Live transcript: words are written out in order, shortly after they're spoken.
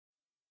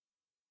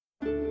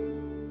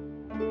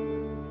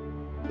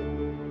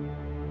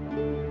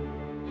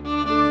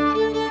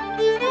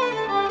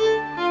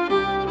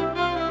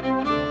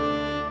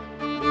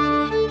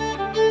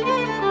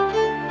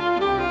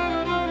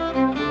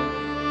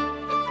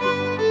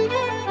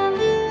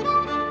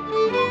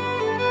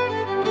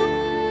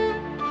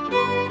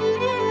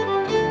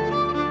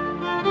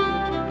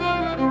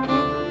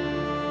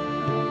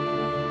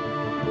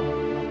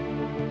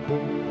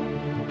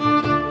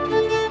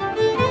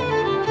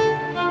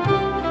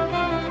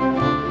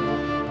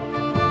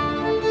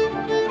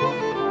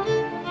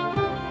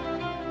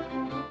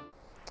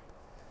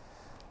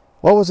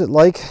What was it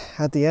like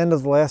at the end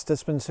of the last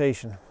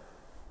dispensation?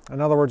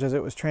 In other words, as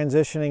it was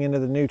transitioning into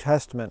the New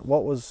Testament,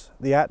 what was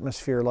the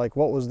atmosphere like?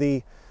 What was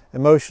the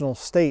emotional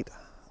state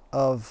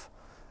of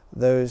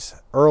those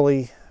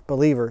early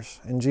believers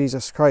in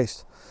Jesus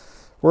Christ?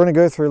 We're going to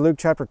go through Luke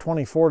chapter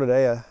 24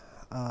 today,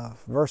 a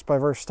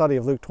verse-by-verse study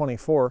of Luke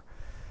 24.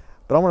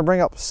 But I'm going to bring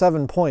up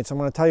 7 points. I'm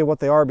going to tell you what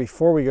they are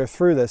before we go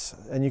through this,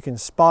 and you can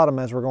spot them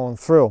as we're going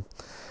through.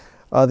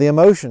 The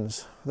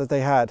emotions that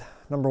they had.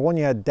 Number 1,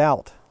 you had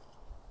doubt.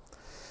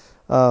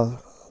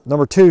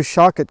 Number 2,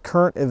 shock at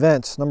current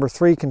events. Number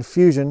 3,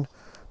 confusion.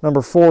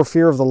 Number 4,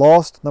 fear of the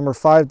lost. Number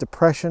 5,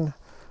 depression.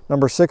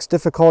 Number 6,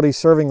 difficulty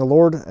serving the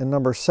Lord. And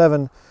number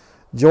 7,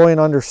 joy and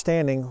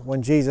understanding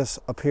when Jesus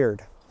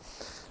appeared.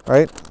 All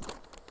right?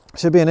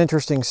 Should be an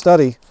interesting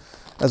study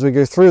as we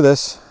go through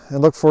this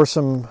and look for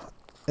some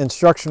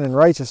instruction in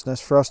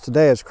righteousness for us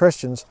today as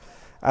Christians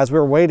as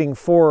we're waiting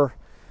for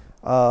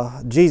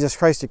Jesus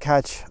Christ to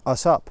catch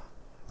us up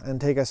and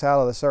take us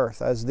out of this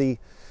earth as the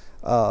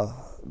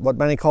what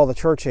many call the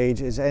church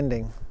age is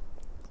ending.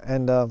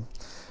 And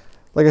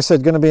like I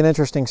said, going to be an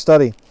interesting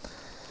study.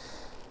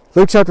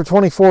 Luke chapter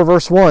 24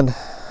 verse 1.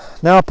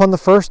 Now upon the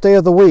first day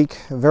of the week,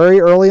 very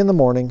early in the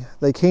morning,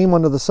 they came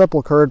unto the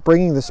sepulchre,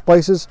 bringing the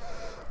spices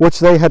which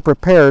they had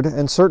prepared,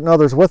 and certain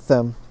others with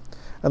them.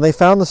 And they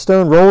found the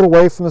stone rolled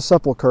away from the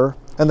sepulchre,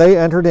 and they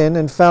entered in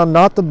and found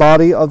not the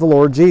body of the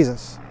Lord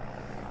Jesus.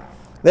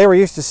 They were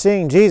used to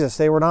seeing Jesus.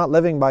 They were not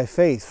living by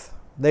faith.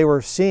 They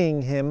were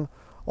seeing him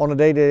on a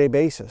day-to-day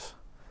basis.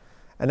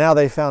 And now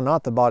they found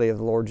not the body of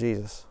the Lord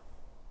Jesus.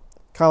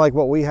 Kind of like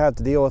what we have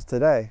to deal with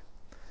today.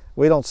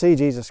 We don't see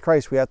Jesus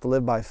Christ. We have to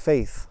live by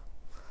faith.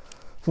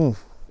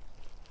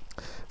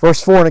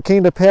 Verse 4, and it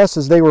came to pass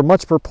as they were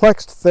much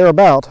perplexed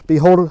thereabout,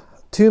 behold,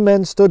 2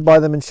 men stood by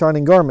them in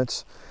shining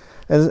garments.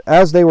 And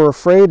as they were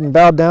afraid and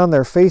bowed down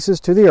their faces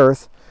to the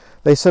earth,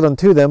 they said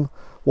unto them,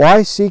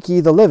 why seek ye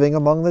the living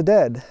among the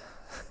dead?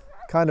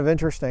 Kind of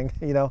interesting,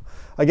 you know.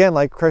 Again,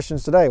 like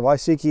Christians today, why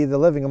seek ye the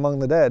living among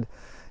the dead?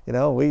 You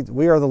know,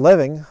 we are the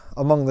living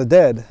among the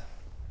dead.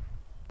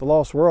 The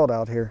lost world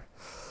out here.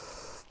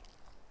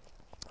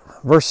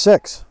 Verse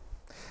 6.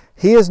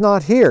 He is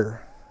not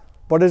here,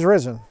 but is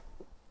risen.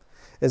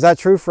 Is that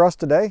true for us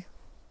today?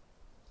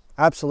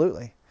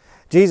 Absolutely.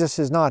 Jesus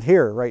is not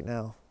here right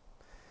now.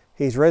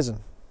 He's risen.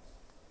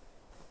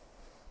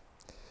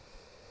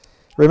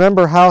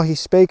 Remember how he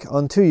spake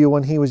unto you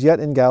when he was yet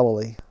in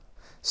Galilee,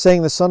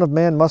 saying the Son of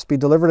Man must be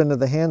delivered into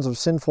the hands of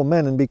sinful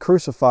men and be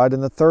crucified,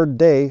 and the 3rd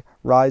day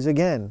rise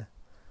again.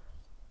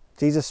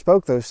 Jesus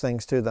spoke those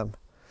things to them.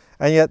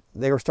 And yet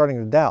they were starting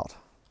to doubt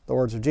the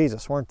words of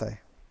Jesus, weren't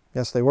they?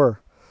 Yes, they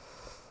were.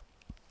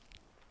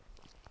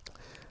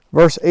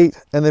 Verse 8,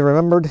 and they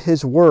remembered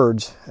his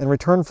words, and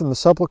returned from the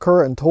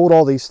sepulchre, and told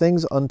all these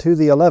things unto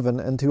the 11,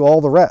 and to all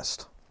the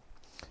rest.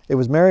 It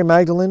was Mary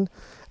Magdalene,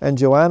 and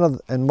Joanna,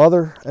 and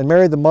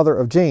Mary the mother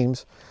of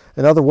James,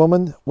 and other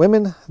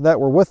women that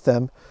were with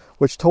them,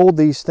 which told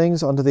these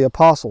things unto the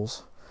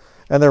apostles.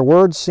 And their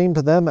words seemed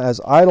to them as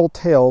idle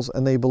tales,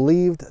 and they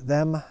believed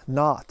them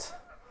not.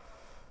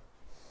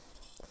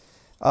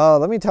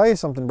 Let me tell you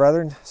something,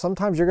 brethren.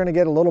 Sometimes you're going to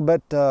get a little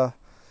bit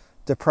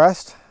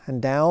depressed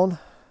and down.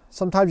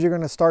 Sometimes you're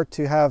going to start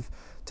to have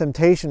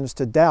temptations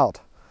to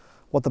doubt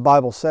what the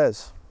Bible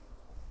says.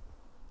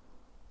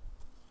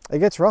 It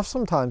gets rough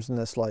sometimes in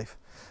this life.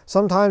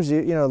 Sometimes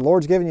you know the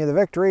Lord's giving you the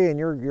victory, and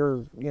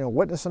you're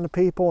witnessing to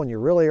people, and you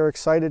really are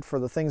excited for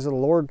the things of the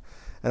Lord.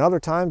 And other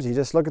times you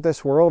just look at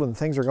this world and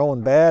things are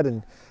going bad,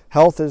 and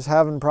health is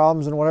having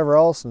problems and whatever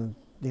else, and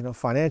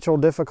financial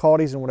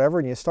difficulties and whatever,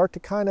 and you start to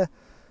kind of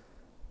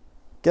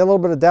get a little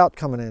bit of doubt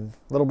coming in,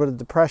 a little bit of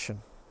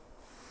depression.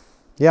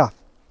 Yeah.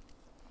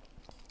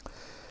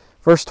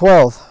 Verse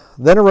 12.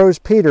 Then arose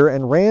Peter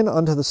and ran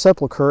unto the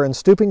sepulchre, and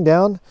stooping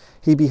down,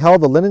 he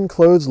beheld the linen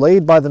clothes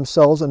laid by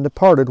themselves, and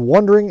departed,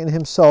 wondering in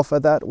himself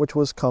at that which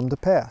was come to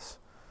pass.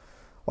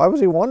 Why was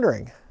he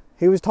wondering?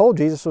 He was told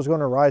Jesus was going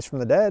to rise from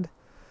the dead.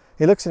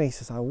 He looks and he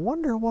says, I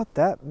wonder what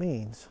that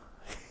means.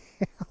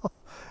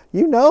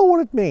 You know what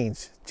it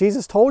means.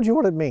 Jesus told you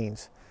what it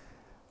means.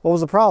 What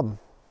was the problem?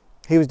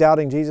 He was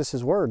doubting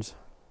Jesus' words.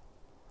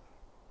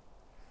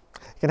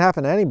 It can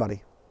happen to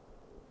anybody.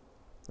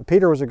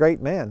 Peter was a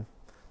great man.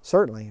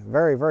 Certainly,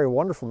 very, very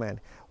wonderful man.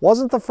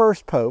 Wasn't the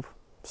first pope,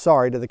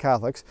 sorry to the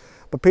Catholics,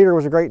 but Peter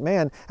was a great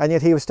man, and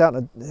yet he was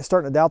starting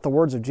to doubt the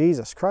words of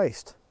Jesus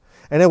Christ.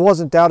 And it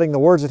wasn't doubting the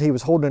words that he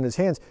was holding in his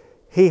hands.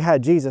 He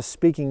had Jesus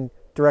speaking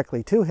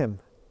directly to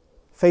him,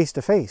 face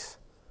to face.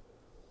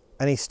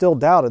 And he still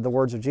doubted the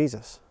words of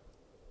Jesus.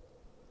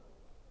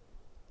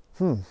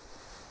 Can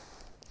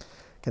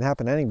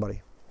happen to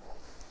anybody.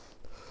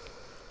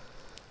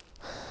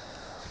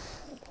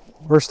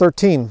 Verse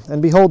 13, and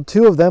behold,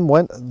 2 of them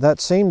went that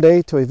same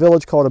day to a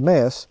village called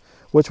Emmaus,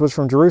 which was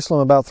from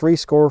Jerusalem about 80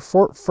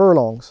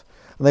 furlongs.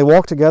 And they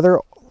walked together,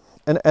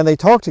 and they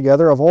talked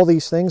together of all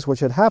these things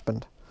which had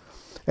happened.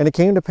 And it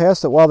came to pass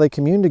that while they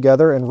communed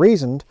together and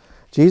reasoned,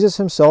 Jesus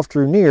himself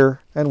drew near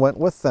and went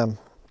with them.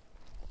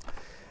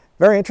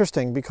 Very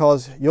interesting,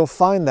 because you'll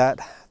find that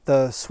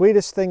the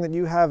sweetest thing that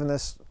you have in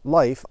this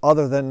life,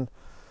 other than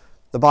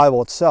the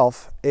Bible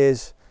itself,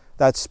 is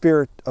that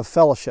spirit of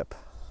fellowship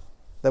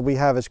that we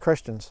have as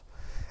Christians.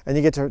 And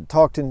you get to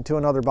talk to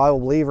another Bible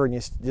believer, and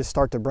you just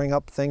start to bring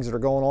up things that are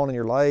going on in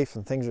your life,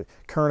 and things,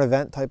 current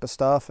event type of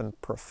stuff, and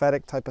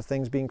prophetic type of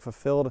things being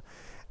fulfilled,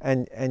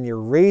 and you're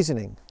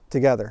reasoning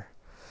together.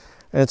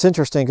 And it's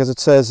interesting because it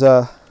says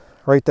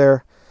right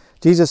there,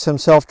 Jesus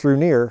himself drew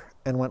near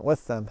and went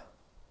with them.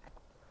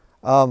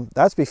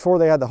 That's before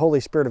they had the Holy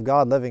Spirit of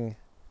God living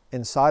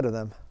inside of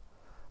them.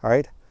 All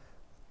right?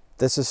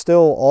 This is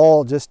still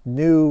all just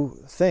new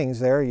things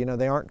there. You know,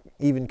 they aren't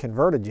even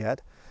converted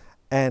yet.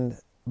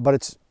 But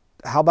it's,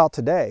 how about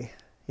today?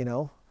 You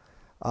know,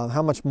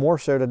 how much more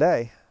so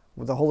today?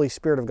 The Holy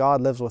Spirit of God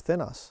lives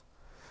within us.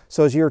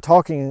 So as you're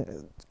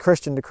talking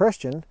Christian to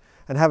Christian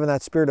and having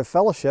that spirit of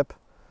fellowship,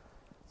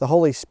 the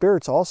Holy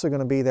Spirit's also going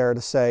to be there to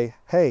say,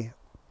 hey,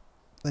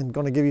 and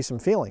going to give you some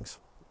feelings.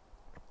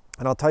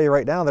 And I'll tell you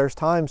right now, there's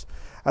times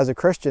as a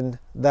Christian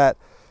that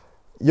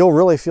you'll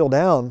really feel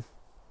down,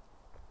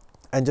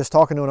 and just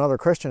talking to another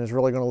Christian is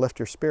really going to lift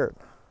your spirit.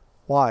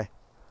 Why?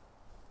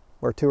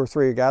 Where two or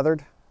three are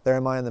gathered, there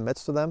am I in the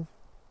midst of them,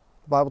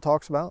 the Bible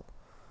talks about.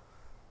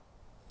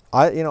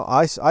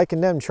 I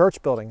condemn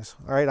church buildings,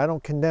 all right? I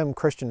don't condemn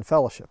Christian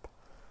fellowship.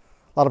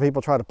 A lot of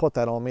people try to put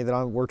that on me,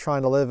 that we're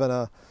trying to live in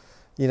a,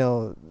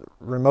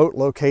 remote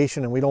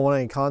location and we don't want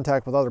any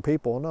contact with other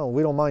people. No,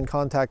 we don't mind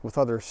contact with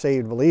other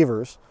saved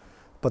believers,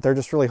 but they're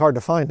just really hard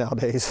to find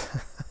nowadays.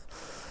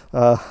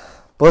 But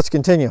let's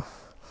continue.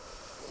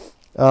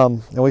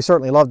 And we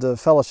certainly love to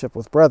fellowship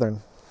with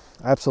brethren.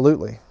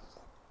 Absolutely.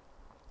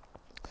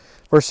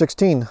 Verse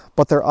 16,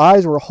 but their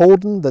eyes were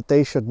holden that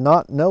they should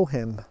not know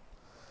him.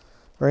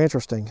 Very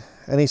interesting.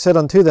 And he said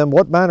unto them,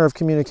 what manner of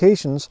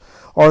communications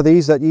are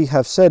these that ye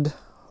have said,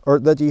 or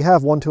that ye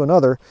have one to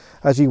another,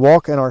 as ye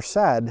walk and are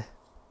sad?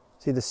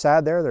 See the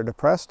sad there? They're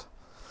depressed.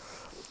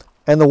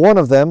 And the one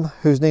of them,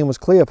 whose name was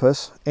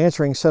Cleopas,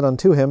 answering said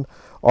unto him,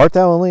 art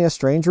thou only a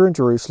stranger in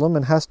Jerusalem,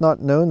 and hast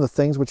not known the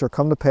things which are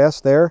come to pass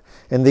there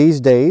in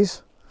these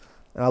days?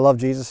 And I love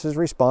Jesus'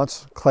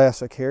 response,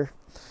 classic here.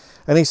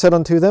 And he said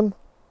unto them,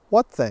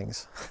 what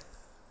things?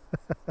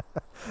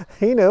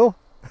 He knew.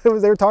 They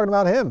were talking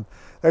about him.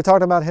 They're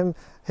talking about him,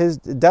 his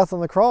death on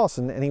the cross,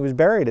 and he was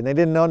buried, and they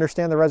didn't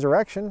understand the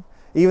resurrection,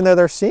 even though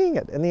they're seeing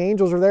it. And the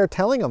angels are there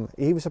telling him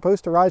he was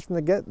supposed to rise from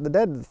the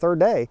dead the third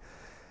day.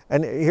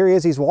 And here he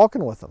is, he's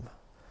walking with them.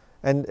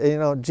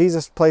 And,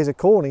 Jesus plays it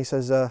cool, and he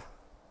says,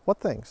 what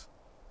things?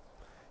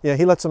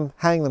 He lets them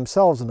hang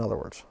themselves, in other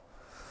words.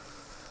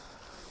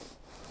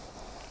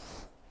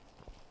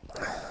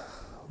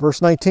 Verse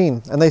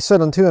 19, and they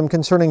said unto him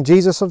concerning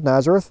Jesus of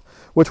Nazareth,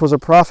 which was a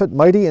prophet,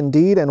 mighty in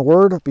deed and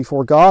word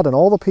before God and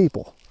all the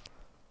people.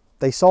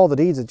 They saw the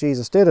deeds that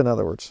Jesus did, in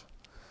other words.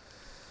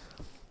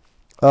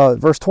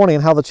 Verse 20,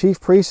 and how the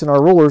chief priests and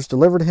our rulers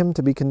delivered him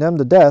to be condemned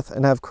to death,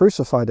 and have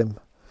crucified him.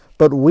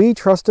 But we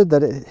trusted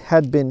that it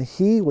had been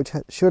he which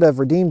should have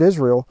redeemed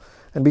Israel,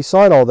 and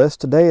beside all this,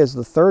 today is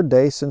the third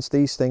day since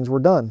these things were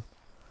done.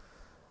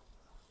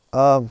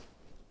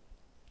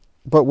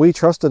 But we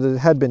trusted that it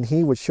had been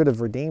he which should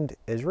have redeemed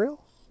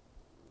Israel?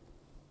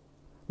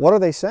 What are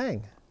they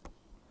saying?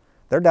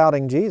 They're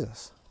doubting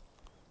Jesus.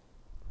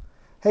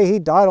 Hey, he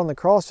died on the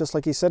cross just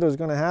like he said it was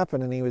going to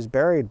happen, and he was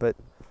buried, but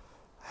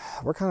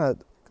we're kind of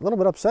a little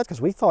bit upset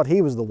because we thought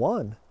he was the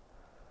one.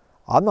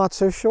 I'm not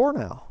so sure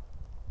now.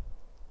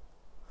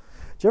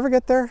 Did you ever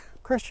get there,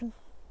 Christian?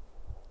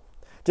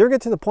 Do you ever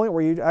get to the point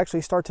where you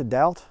actually start to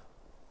doubt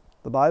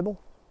the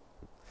Bible?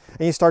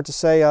 And you start to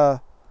say,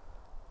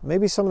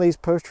 maybe some of these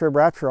post-trib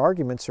rapture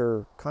arguments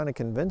are kind of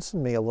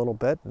convincing me a little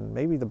bit, and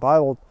maybe the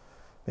Bible,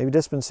 maybe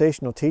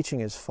dispensational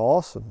teaching is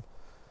false, and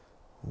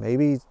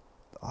maybe,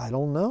 I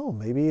don't know,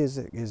 maybe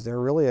is there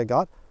really a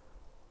God?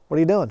 What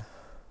are you doing?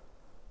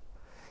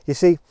 You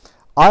see,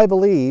 I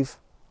believe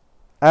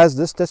as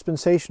this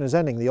dispensation is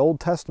ending, the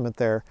Old Testament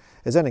there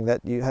is ending,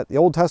 that the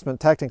Old Testament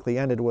technically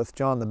ended with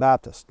John the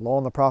Baptist. Law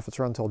and the prophets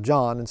are until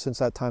John, and since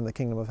that time the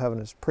kingdom of heaven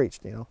is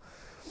preached,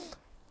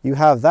 You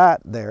have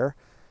that there,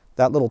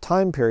 that little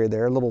time period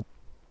there,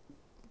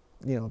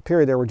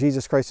 period there where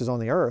Jesus Christ is on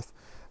the earth.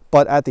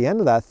 But at the end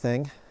of that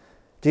thing,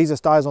 Jesus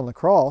dies on the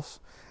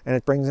cross, and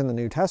it brings in the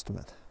New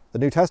Testament. The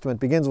New Testament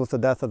begins with the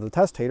death of the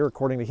testator,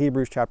 according to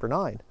Hebrews chapter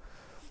 9,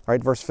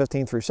 right, verse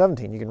 15 through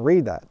 17. You can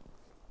read that.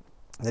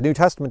 The New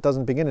Testament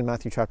doesn't begin in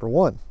Matthew chapter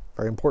 1.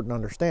 Very important to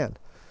understand.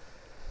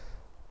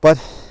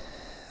 But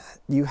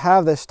you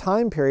have this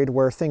time period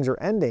where things are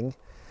ending,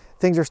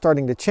 things are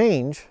starting to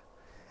change,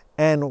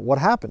 and what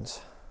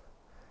happens?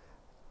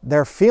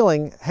 They're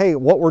feeling, hey,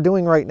 what we're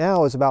doing right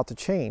now is about to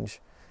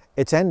change.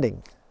 It's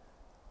ending.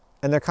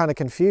 And they're kind of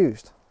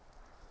confused.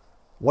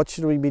 What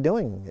should we be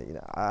doing?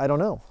 I don't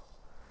know.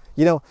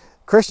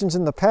 Christians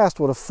in the past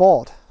would have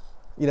fought.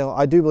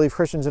 I do believe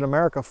Christians in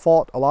America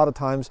fought a lot of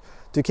times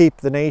to keep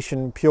the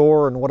nation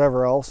pure and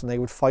whatever else, and they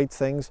would fight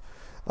things,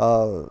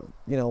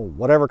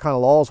 whatever kind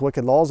of laws,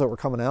 wicked laws that were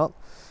coming out.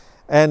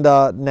 And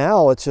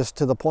now it's just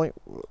to the point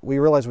we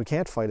realize we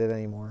can't fight it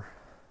anymore.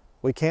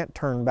 We can't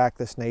turn back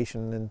this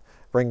nation and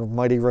bring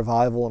mighty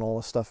revival and all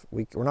this stuff.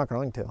 We're not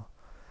going to.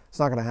 It's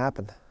not going to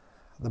happen.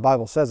 The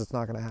Bible says it's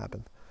not going to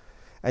happen.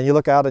 And you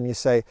look out and you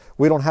say,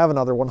 we don't have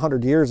another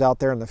 100 years out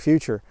there in the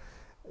future.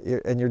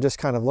 And you're just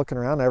kind of looking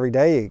around every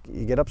day.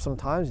 You get up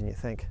sometimes and you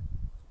think,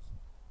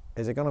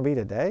 is it going to be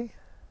today?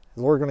 Is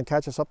the Lord going to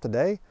catch us up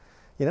today?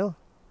 You know,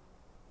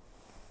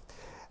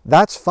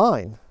 that's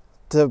fine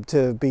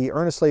to be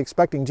earnestly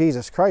expecting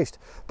Jesus Christ.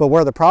 But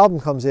where the problem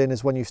comes in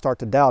is when you start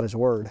to doubt His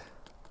word.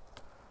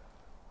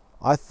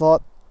 I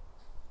thought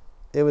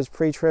it was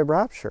pre-trib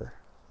rapture.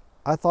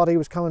 I thought He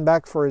was coming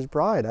back for His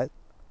bride.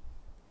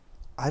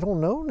 I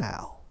don't know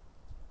now.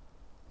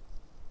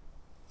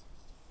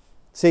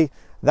 See,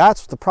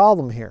 that's the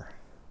problem here.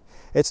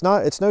 It's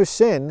no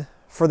sin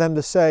for them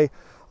to say,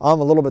 I'm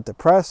a little bit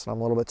depressed, and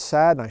I'm a little bit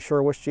sad, and I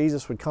sure wish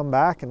Jesus would come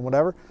back and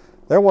whatever.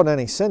 There wasn't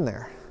any sin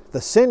there.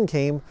 The sin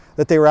came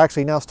that they were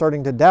actually now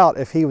starting to doubt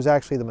if He was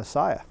actually the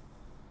Messiah.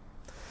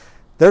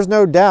 There's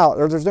no doubt,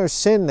 or there's no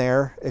sin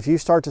there if you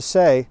start to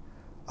say,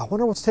 I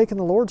wonder what's taking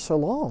the Lord so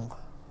long.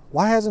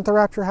 Why hasn't the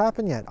rapture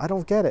happened yet? I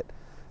don't get it.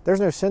 There's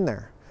no sin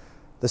there.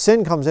 The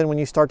sin comes in when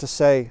you start to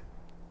say,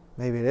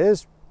 maybe it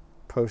is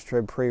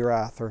post-trib,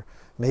 pre-wrath, or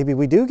maybe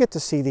we do get to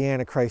see the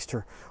Antichrist,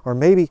 or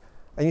maybe,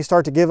 and you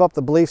start to give up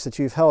the beliefs that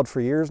you've held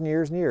for years and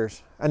years and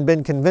years and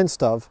been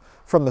convinced of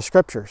from the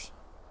Scriptures.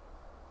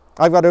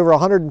 I've got over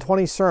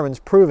 120 sermons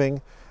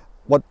proving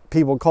what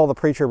people call the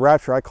pre-trib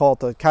rapture. I call it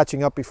the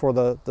catching up before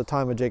the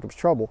time of Jacob's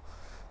trouble.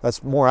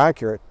 That's more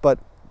accurate. But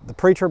the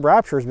pre-trib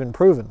rapture has been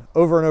proven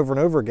over and over and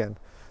over again.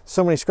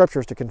 So many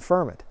scriptures to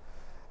confirm it.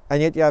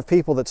 And yet you have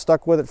people that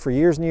stuck with it for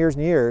years and years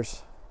and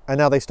years, and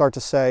now they start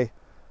to say,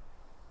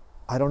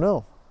 I don't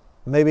know.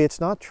 Maybe it's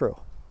not true.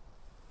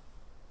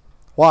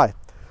 Why?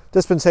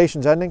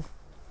 Dispensation's ending.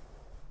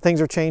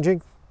 Things are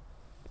changing.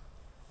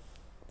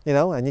 You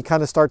know, and you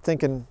kind of start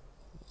thinking,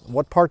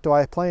 what part do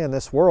I play in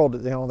this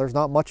world? You know, there's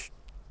not much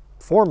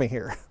for me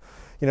here.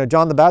 You know,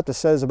 John the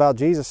Baptist says about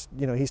Jesus,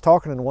 you know, he's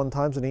talking in one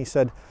times and he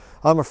said,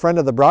 I'm a friend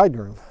of the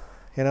bridegroom.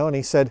 You know, and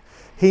he said,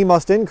 He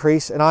must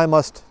increase and I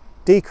must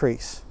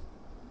decrease.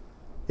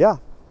 Yeah.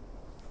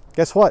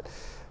 Guess what?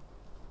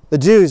 The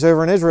Jews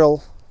over in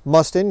Israel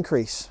must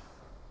increase.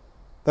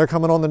 They're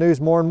coming on the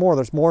news more and more.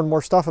 There's more and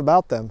more stuff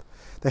about them.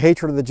 The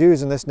hatred of the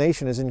Jews in this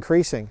nation is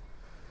increasing.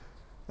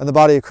 And the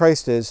body of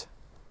Christ is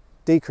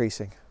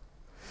decreasing.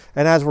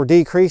 And as we're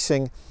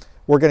decreasing,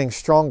 we're getting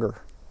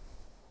stronger.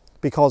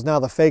 Because now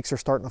the fakes are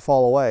starting to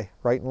fall away,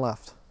 right and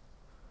left.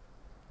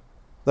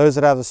 Those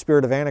that have the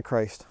spirit of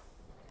Antichrist,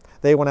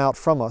 they went out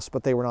from us,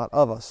 but they were not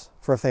of us.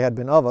 For if they had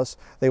been of us,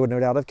 they would no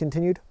doubt have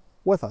continued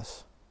with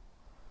us.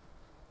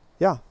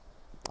 Yeah.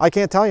 I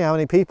can't tell you how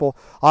many people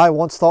I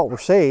once thought were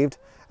saved,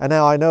 and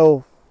now I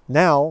know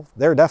now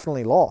they're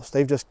definitely lost.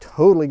 They've just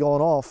totally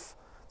gone off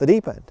the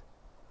deep end.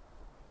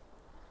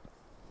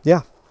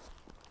 Yeah.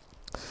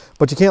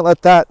 But you can't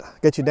let that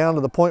get you down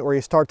to the point where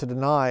you start to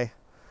deny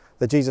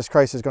that Jesus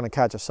Christ is going to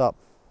catch us up.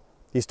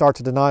 You start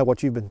to deny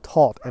what you've been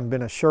taught and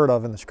been assured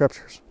of in the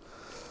Scriptures.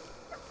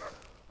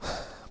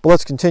 But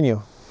let's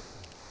continue.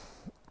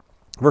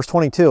 Verse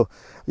 22.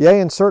 Yea,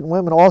 and certain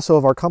women also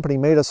of our company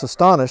made us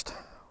astonished,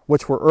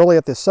 which were early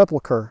at this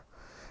sepulchre.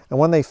 And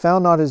when they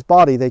found not his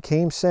body, they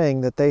came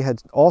saying that they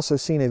had also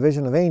seen a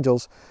vision of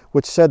angels,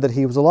 which said that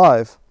he was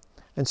alive.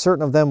 And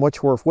certain of them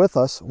which were with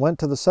us went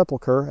to the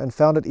sepulchre, and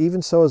found it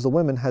even so as the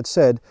women had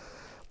said,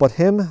 but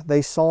him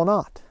they saw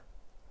not.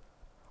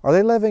 Are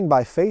they living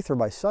by faith or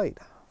by sight?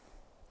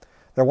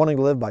 They're wanting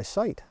to live by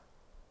sight.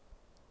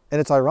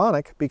 And it's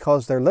ironic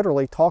because they're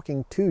literally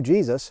talking to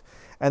Jesus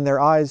and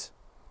their eyes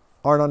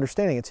aren't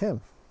understanding it's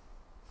him.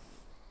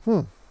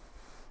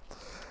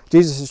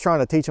 Jesus is trying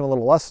to teach them a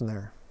little lesson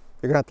there.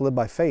 You're going to have to live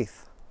by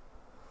faith.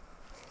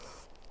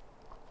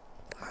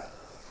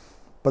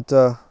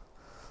 But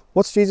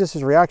what's Jesus'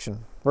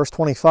 reaction? Verse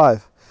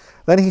 25.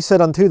 Then he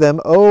said unto them,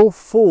 O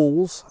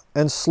fools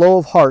and slow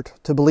of heart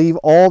to believe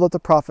all that the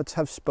prophets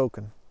have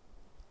spoken.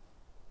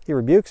 He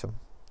rebukes them.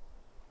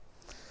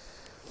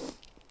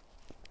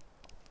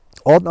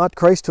 Ought not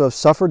Christ to have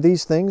suffered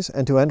these things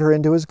and to enter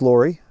into his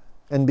glory?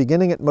 And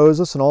beginning at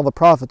Moses and all the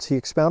prophets, he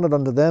expounded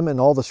unto them in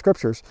all the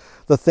scriptures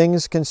the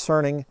things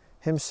concerning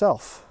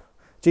himself.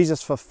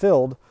 Jesus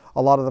fulfilled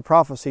a lot of the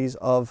prophecies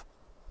of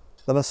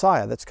the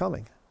Messiah that's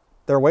coming.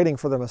 They're waiting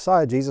for the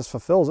Messiah. Jesus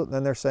fulfills it, and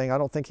then they're saying, I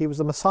don't think he was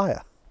the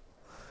Messiah.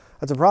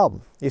 That's a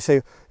problem. You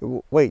say,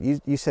 wait,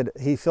 you said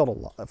he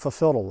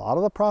fulfilled a lot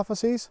of the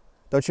prophecies?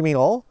 Don't you mean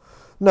all?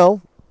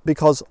 No,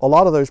 because a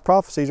lot of those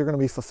prophecies are going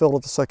to be fulfilled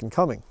at the second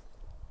coming.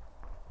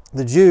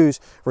 The Jews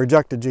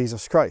rejected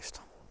Jesus Christ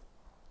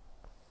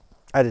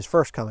at his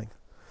first coming.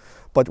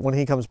 But when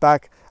he comes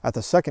back at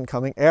the second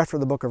coming, after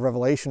the book of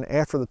Revelation,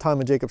 after the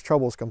time of Jacob's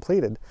trouble is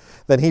completed,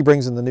 then he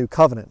brings in the new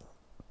covenant.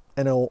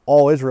 And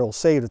all Israel is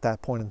saved at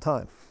that point in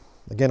time.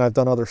 Again, I've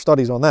done other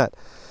studies on that.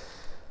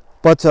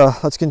 But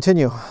let's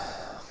continue.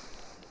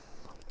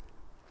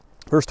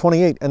 Verse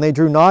 28, And they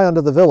drew nigh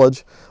unto the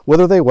village,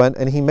 whither they went,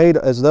 and he made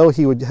as though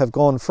he would have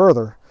gone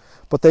further.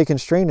 But they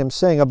constrained him,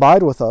 saying,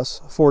 Abide with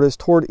us, for it is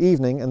toward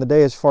evening, and the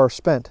day is far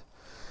spent.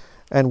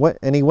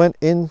 And he went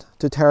in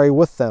to tarry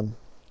with them.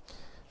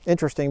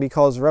 Interesting,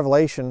 because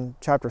Revelation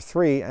chapter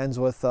 3 ends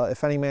with,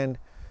 if any man,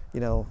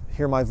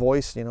 hear my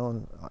voice,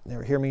 and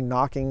hear me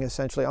knocking,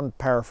 essentially. I'm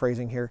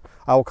paraphrasing here.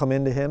 I will come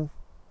into him.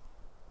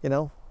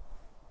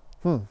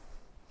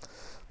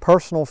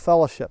 Personal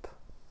fellowship.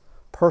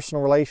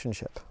 Personal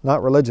relationship.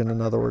 Not religion,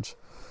 in other words.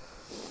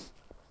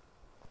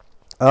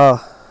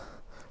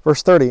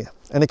 Verse 30.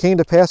 And it came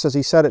to pass, as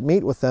he sat at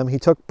meat with them, he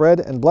took bread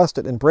and blessed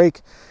it and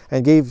brake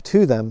and gave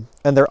to them.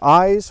 And their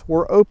eyes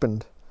were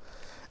opened,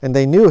 and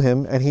they knew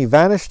him, and he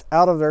vanished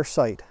out of their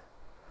sight.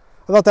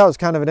 I thought that was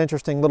kind of an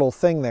interesting little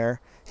thing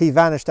there. He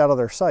vanished out of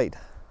their sight.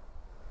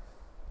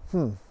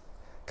 Kind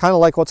of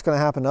like what's going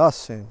to happen to us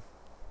soon.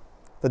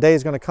 The day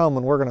is going to come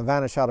when we're going to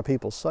vanish out of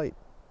people's sight.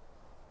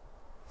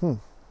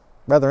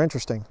 Rather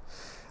interesting.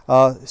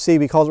 See,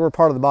 because we're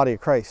part of the body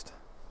of Christ.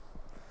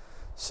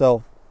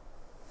 So,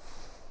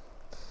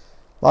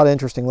 a lot of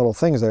interesting little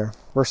things there.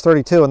 Verse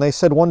 32, and they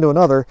said one to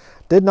another,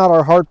 did not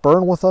our heart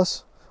burn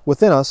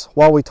within us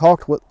while he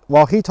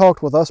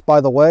talked with us by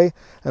the way,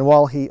 and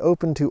while he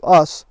opened to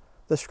us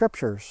the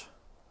Scriptures?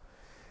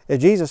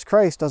 If Jesus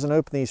Christ doesn't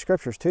open these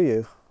Scriptures to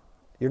you,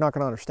 you're not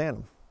going to understand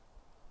them.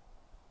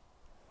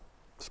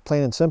 It's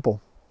plain and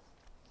simple.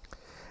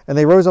 And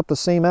they rose up the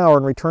same hour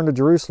and returned to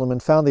Jerusalem,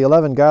 and found the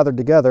 11 gathered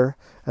together,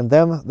 and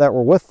them that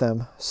were with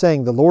them,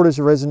 saying, the Lord is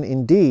risen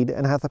indeed,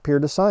 and hath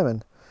appeared to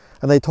Simon.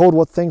 And they told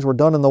what things were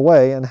done in the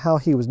way, and how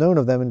he was known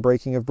of them in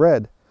breaking of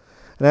bread.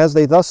 And as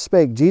they thus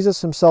spake,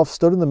 Jesus himself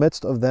stood in the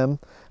midst of them,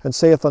 and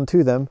saith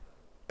unto them,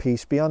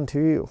 peace be unto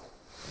you.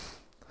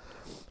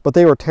 But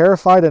they were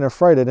terrified and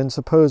affrighted, and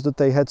supposed that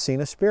they had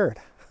seen a spirit.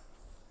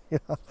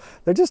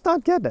 They're just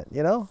not getting it,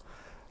 Kind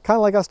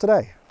of like us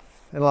today,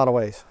 in a lot of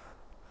ways.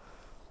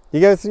 You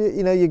go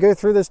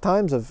through these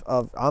times of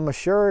I'm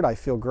assured, I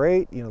feel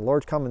great, the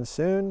Lord's coming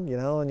soon,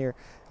 and you're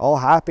all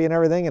happy and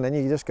everything, and then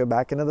you just go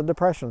back into the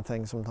depression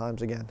thing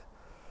sometimes again.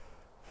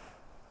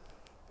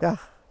 Yeah,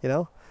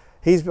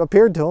 He's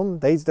appeared to them.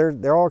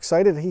 They're all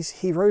excited.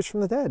 He rose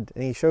from the dead,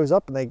 and he shows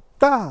up, and they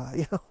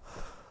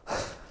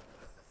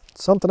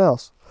something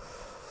else.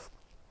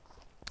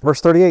 Verse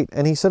 38,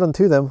 and he said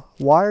unto them,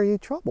 why are ye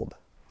troubled?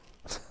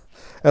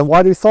 And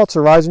why do thoughts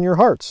arise in your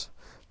hearts?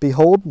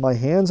 Behold my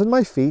hands and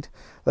my feet,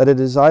 that it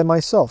is I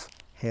myself.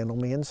 Handle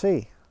me and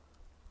see.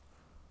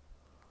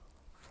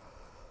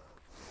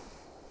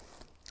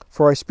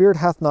 For my spirit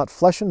hath not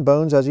flesh and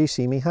bones, as ye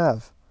see me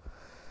have.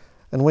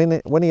 And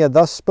when he had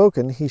thus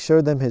spoken, he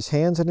showed them his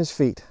hands and his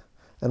feet.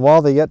 And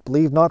while they yet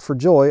believed not for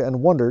joy,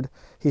 and wondered,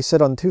 he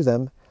said unto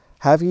them,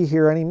 have ye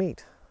here any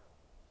meat?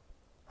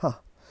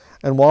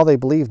 And while they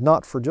believed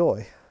not for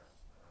joy.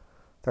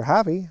 They're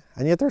happy,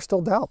 and yet there's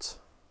still doubts.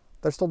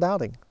 They're still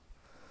doubting.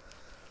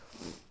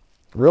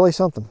 Really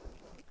something.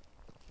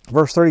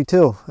 Verse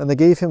 32, and they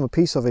gave him a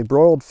piece of a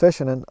broiled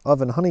fish and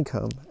of an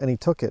honeycomb, and he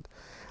took it,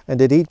 and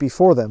did eat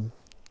before them.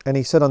 And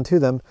he said unto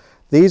them,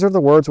 these are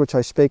the words which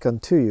I spake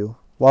unto you,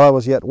 while I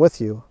was yet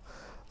with you,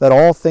 that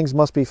all things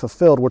must be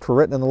fulfilled which were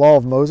written in the law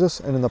of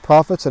Moses, and in the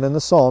prophets, and in the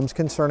Psalms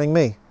concerning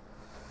me.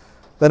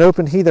 Then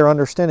opened he their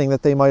understanding,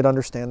 that they might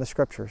understand the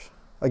Scriptures.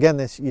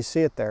 Again, you see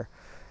it there.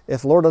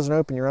 If the Lord doesn't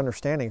open your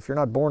understanding, if you're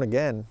not born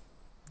again,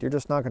 you're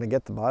just not going to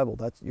get the Bible.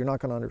 You're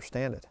not going to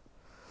understand it.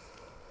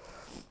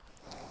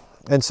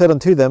 And said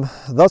unto them,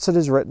 thus it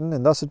is written,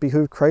 and thus it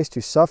behooved Christ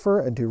to suffer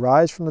and to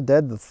rise from the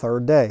dead the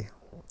third day,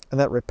 and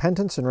that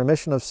repentance and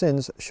remission of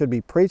sins should be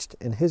preached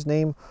in his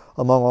name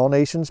among all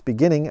nations,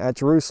 beginning at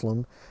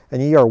Jerusalem,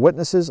 and ye are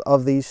witnesses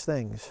of these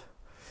things.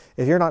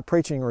 If you're not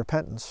preaching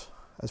repentance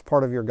as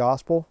part of your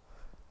gospel,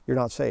 you're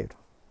not saved.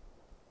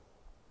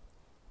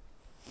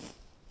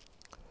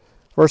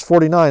 Verse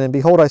 49, and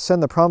behold, I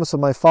send the promise of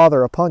my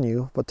Father upon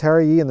you, but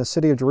tarry ye in the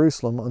city of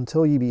Jerusalem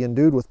until ye be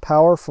endued with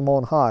power from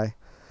on high.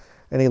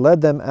 And he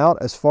led them out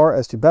as far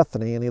as to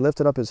Bethany, and he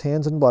lifted up his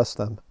hands and blessed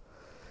them.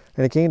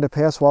 And it came to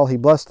pass, while he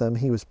blessed them,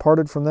 he was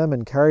parted from them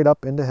and carried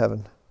up into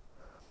heaven.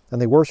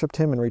 And they worshipped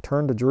him and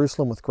returned to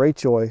Jerusalem with great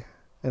joy,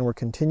 and were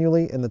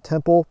continually in the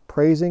temple,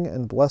 praising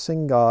and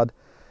blessing God.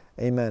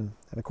 Amen.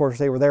 And of course,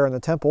 they were there in the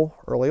temple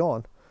early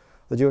on,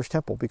 the Jewish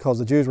temple, because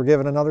the Jews were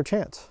given another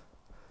chance.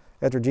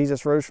 After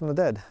Jesus rose from the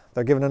dead,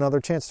 they're given another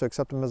chance to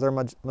accept him as their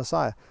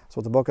Messiah. That's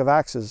what the book of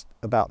Acts is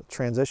about.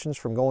 Transitions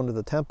from going to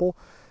the temple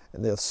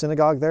and the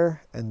synagogue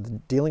there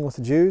and dealing with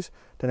the Jews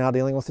to now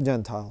dealing with the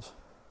Gentiles.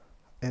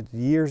 And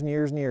years and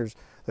years and years,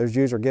 those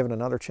Jews are given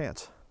another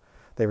chance.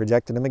 They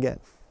rejected him again.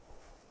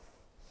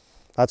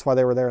 That's why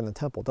they were there in the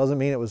temple. Doesn't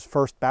mean it was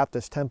First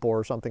Baptist Temple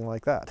or something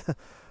like that.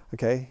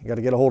 Okay, you got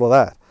to get a hold of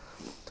that.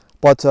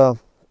 But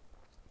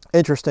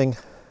interesting,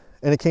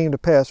 and it came to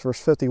pass, verse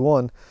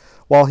 51,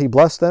 while he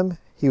blessed them,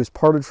 he was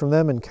parted from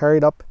them and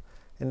carried up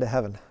into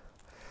heaven.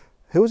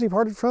 Who was he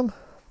parted from?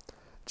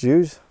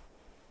 Jews.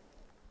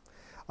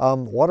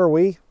 What are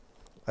we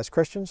as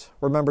Christians?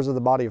 We're members of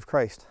the body of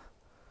Christ.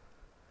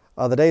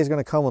 The day is going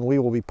to come when we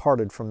will be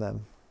parted from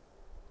them,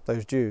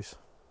 those Jews.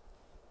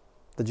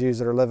 The Jews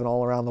that are living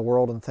all around the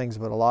world and things,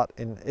 but a lot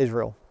in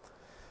Israel.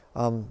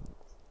 What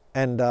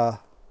are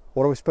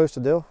we supposed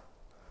to do?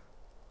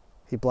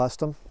 He blessed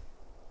them.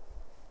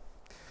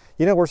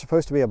 You know, we're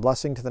supposed to be a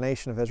blessing to the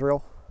nation of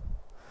Israel.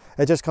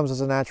 It just comes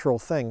as a natural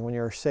thing when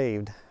you're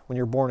saved, when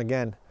you're born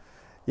again.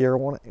 You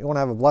want to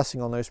have a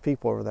blessing on those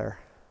people over there.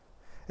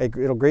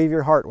 It'll grieve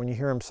your heart when you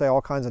hear them say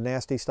all kinds of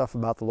nasty stuff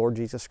about the Lord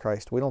Jesus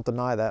Christ. We don't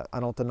deny that. I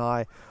don't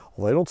deny,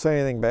 well, they don't say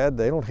anything bad.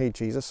 They don't hate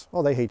Jesus.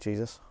 Well, they hate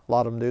Jesus. A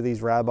lot of them do,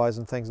 these rabbis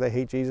and things. They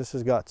hate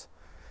Jesus' guts.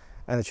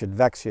 And it should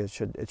vex you.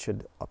 It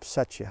should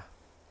upset you.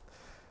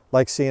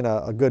 Like seeing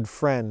a good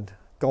friend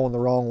going the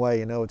wrong way,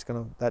 you know,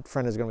 that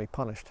friend is going to be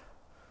punished.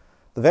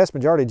 The vast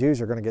majority of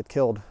Jews are going to get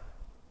killed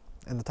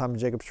in the time of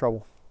Jacob's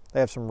trouble. They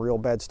have some real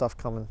bad stuff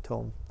coming to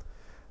them.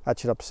 That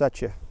should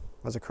upset you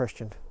as a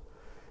Christian.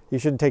 You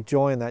shouldn't take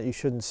joy in that. You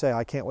shouldn't say,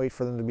 I can't wait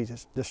for them to be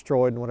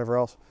destroyed and whatever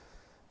else.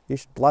 You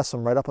should bless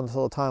them right up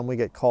until the time we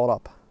get caught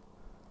up.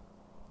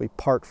 We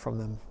part from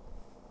them.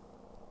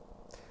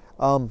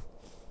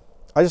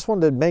 I just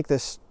wanted to make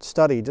this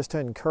study just to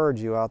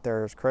encourage you out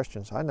there as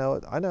Christians. I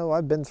know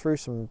I've been through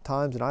some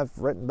times, and I've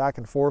written back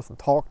and forth and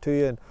talked to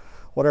you and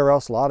whatever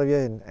else, a lot of you,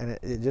 and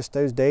it just,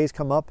 those days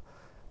come up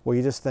where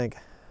you just think,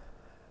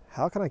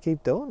 how can I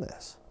keep doing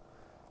this?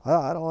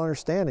 I don't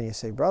understand. And you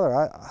say, brother,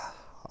 I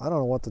don't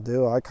know what to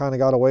do. I kind of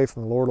got away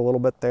from the Lord a little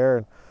bit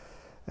there,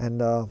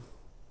 and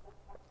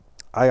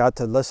I got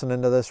to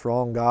listening to this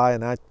wrong guy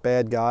and that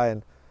bad guy,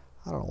 and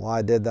I don't know why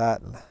I did that.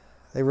 And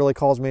it really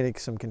caused me to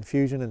some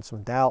confusion and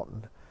some doubt.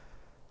 And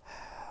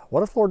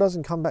what if the Lord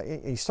doesn't come back?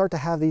 You start to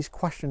have these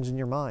questions in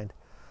your mind.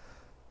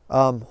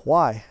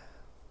 Why?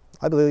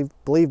 I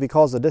believe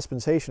because the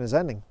dispensation is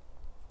ending.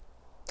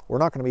 We're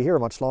not going to be here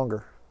much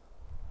longer.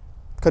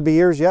 Could be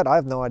years yet. I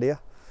have no idea.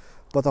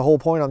 But the whole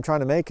point I'm trying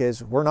to make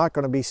is we're not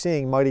going to be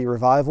seeing mighty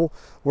revival.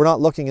 We're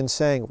not looking and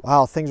saying,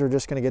 wow, things are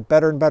just going to get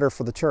better and better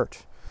for the church.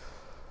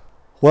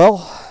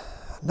 Well,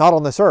 not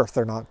on this earth,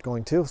 they're not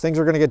going to. Things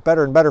are going to get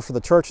better and better for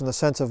the church in the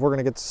sense of we're going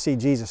to get to see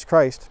Jesus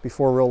Christ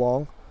before real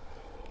long.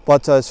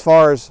 But as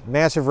far as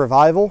massive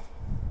revival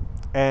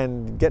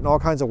and getting all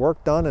kinds of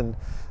work done and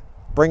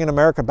bringing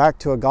America back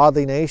to a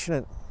godly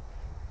nation,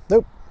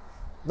 nope,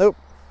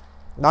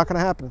 not going to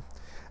happen.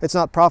 It's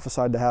not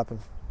prophesied to happen.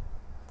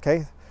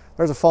 Okay?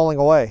 There's a falling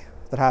away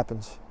that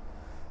happens.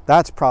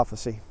 That's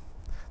prophecy.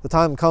 The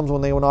time comes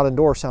when they will not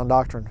endure sound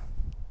doctrine.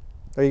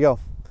 There you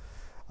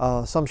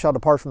go. Some shall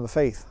depart from the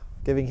faith,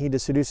 giving heed to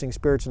seducing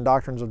spirits and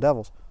doctrines of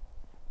devils.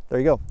 There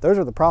you go. Those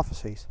are the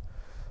prophecies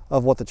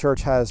of what the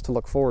church has to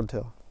look forward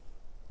to.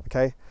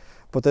 Okay?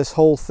 But this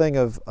whole thing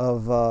of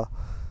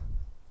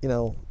you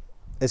know,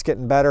 it's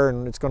getting better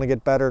and it's going to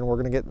get better and we're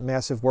going to get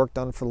massive work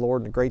done for the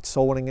Lord and great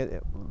soul winning.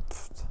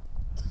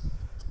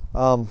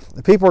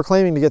 The people are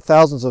claiming to get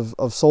thousands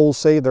of souls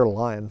saved. They're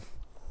lying.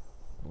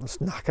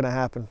 It's not going to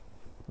happen.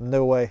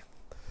 No way.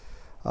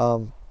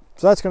 So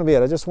that's going to be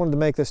it. I just wanted to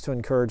make this to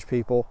encourage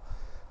people.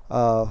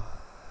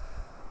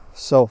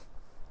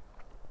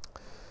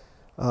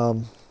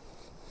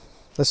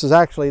 This is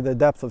actually the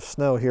depth of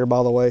snow here,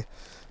 by the way.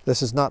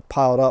 This is not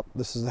piled up.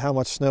 This is how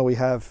much snow we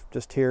have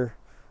just here,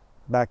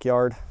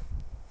 backyard.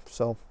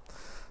 So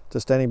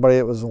just anybody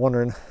that was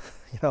wondering,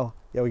 you know,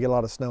 yeah, we get a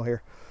lot of snow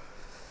here.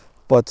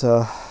 But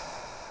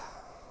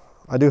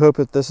I do hope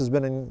that this has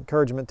been an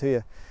encouragement to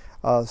you.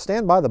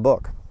 Stand by the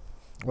book.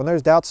 When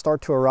those doubts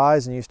start to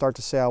arise and you start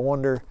to say, I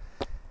wonder,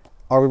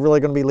 are we really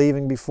going to be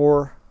leaving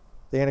before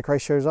the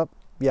Antichrist shows up?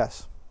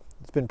 Yes.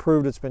 It's been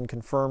proved, it's been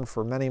confirmed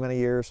for many, many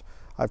years.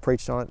 I've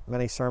preached on it,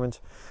 many sermons.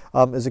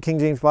 Is the King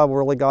James Bible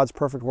really God's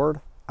perfect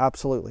word?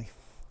 Absolutely.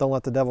 Don't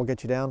let the devil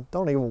get you down.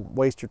 Don't even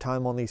waste your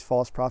time on these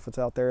false prophets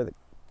out there that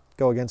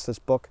go against this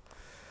book.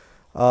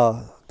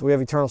 Do we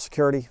have eternal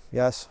security?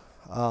 Yes.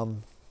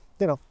 You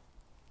know,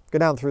 go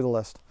down through the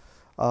list.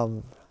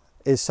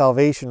 Is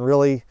salvation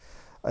really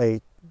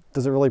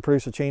does it really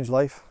produce a changed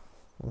life?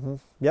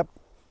 Yep.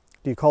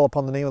 Do you call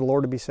upon the name of the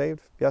Lord to be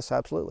saved? Yes,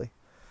 absolutely.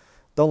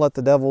 Don't let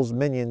the devil's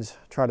minions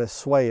try to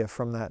sway you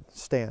from that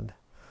stand.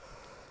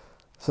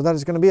 So that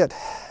is going to be it.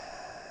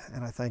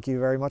 And I thank you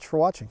very much for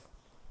watching.